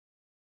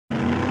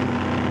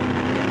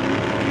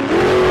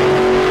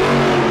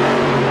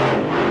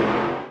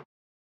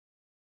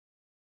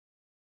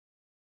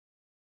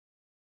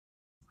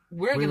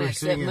we're going to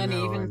accept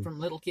money even from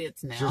little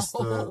kids now. Just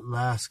the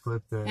last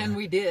clip there. And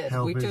we did.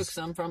 We took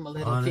some from a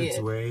little kid.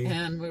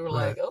 And we were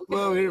like, okay.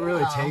 Well, we didn't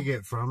really take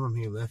it from him.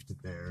 He left it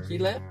there. He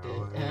left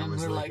it. And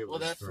we're like, well,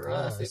 that's for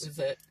us. It was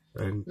at,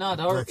 not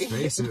Let's Arby's.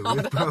 face it,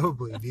 we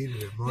probably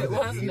needed it more than he did.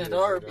 It wasn't at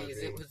Arby's.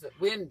 I mean, it was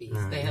at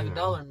Wendy's. They have a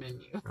 $1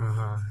 menu.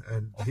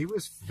 And he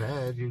was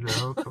fed, you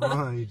know. Come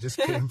on. He just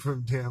came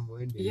from damn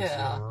Wendy's.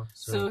 Yeah. You know?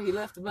 So he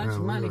left a bunch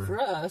of money for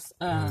us.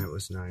 And it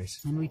was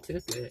nice. And we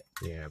took it.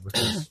 Yeah,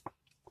 because...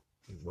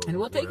 and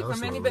we'll take it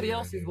from anybody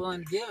else who's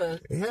willing to give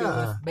it to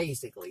us,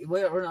 basically.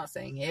 We're not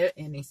saying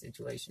any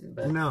situation,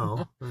 but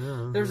no.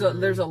 there's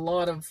a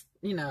lot of,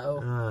 you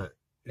know,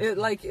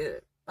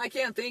 I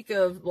can't think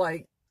of,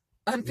 like,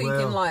 I'm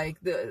thinking, like,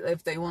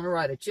 if they want to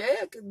write a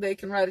check, they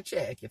can write a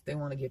check. If they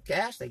want to give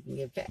cash, they can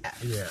give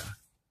cash. Yeah.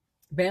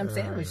 Bam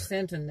Sandwich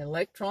sent an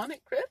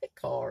electronic credit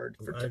card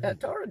at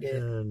Target.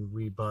 And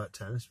we bought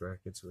tennis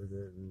rackets with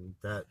it, and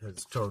that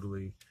has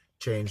totally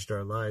changed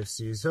our lives.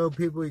 See, so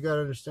people, you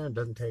gotta understand, it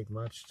doesn't take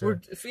much to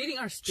we're feeding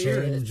our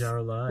spirits. Change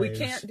our lives. We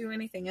can't do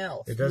anything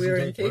else. It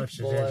doesn't take much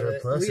to change our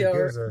plus. We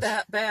are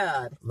that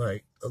bad.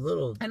 Like a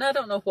little. And I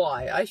don't know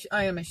why.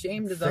 I am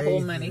ashamed of the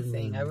whole money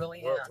thing. I really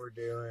am. What we're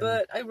doing.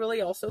 But I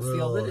really also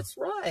feel that it's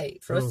right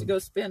for us to go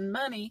spend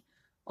money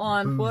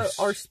on what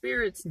our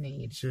spirits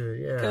need. Sure,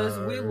 yeah. Because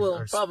we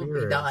will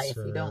probably die if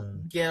we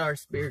don't get our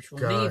spiritual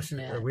needs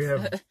met. We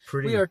have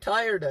we are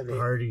tired of it.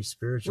 Hearty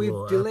spiritual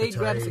We've delayed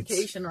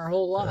gratification our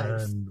whole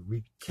lives. And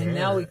we can't. And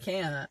now we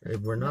can't.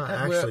 We're not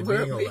actually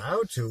being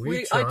allowed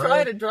to. I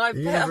try to drive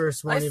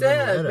past. I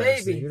said,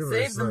 baby,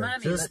 save the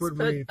money. Just when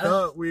we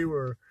thought we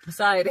were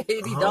aside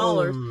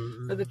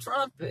 $80 for the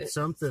trumpet.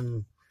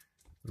 Something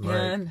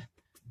like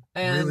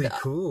really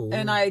cool,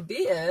 and I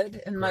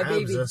did, and my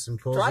baby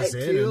tried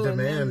to, and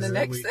then the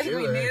next thing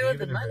we knew,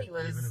 the money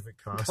was even if it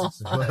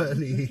costs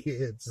money,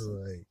 it's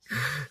like,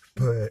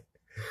 but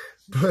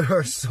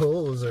our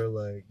souls are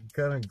like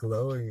kind of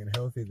glowing and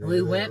healthy.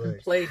 We went and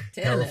played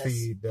tennis.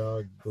 Healthy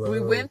dog glow.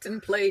 We went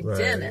and played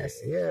tennis.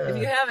 Yeah. If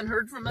you haven't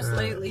heard from us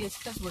lately, it's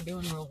because we're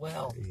doing real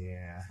well.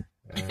 Yeah.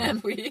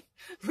 And we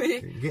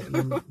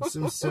getting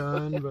some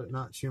sun, but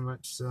not too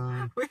much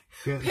sun. We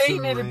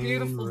painted a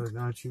beautiful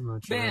not too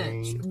much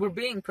bench. rain. We're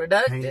being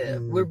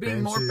productive. We're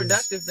being more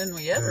productive than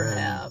we ever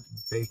have.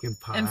 Baking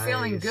pies. And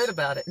feeling good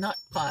about it. Not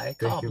pie,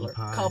 cobbler.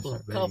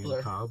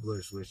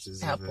 Cobblers, which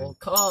is apple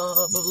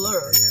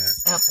cobbler.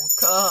 Yeah. Apple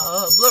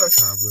cobbler.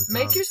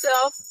 Make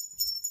yourself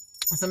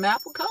some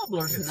apple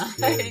cobblers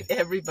tonight,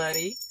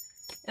 everybody,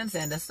 and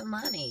send us some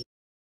money.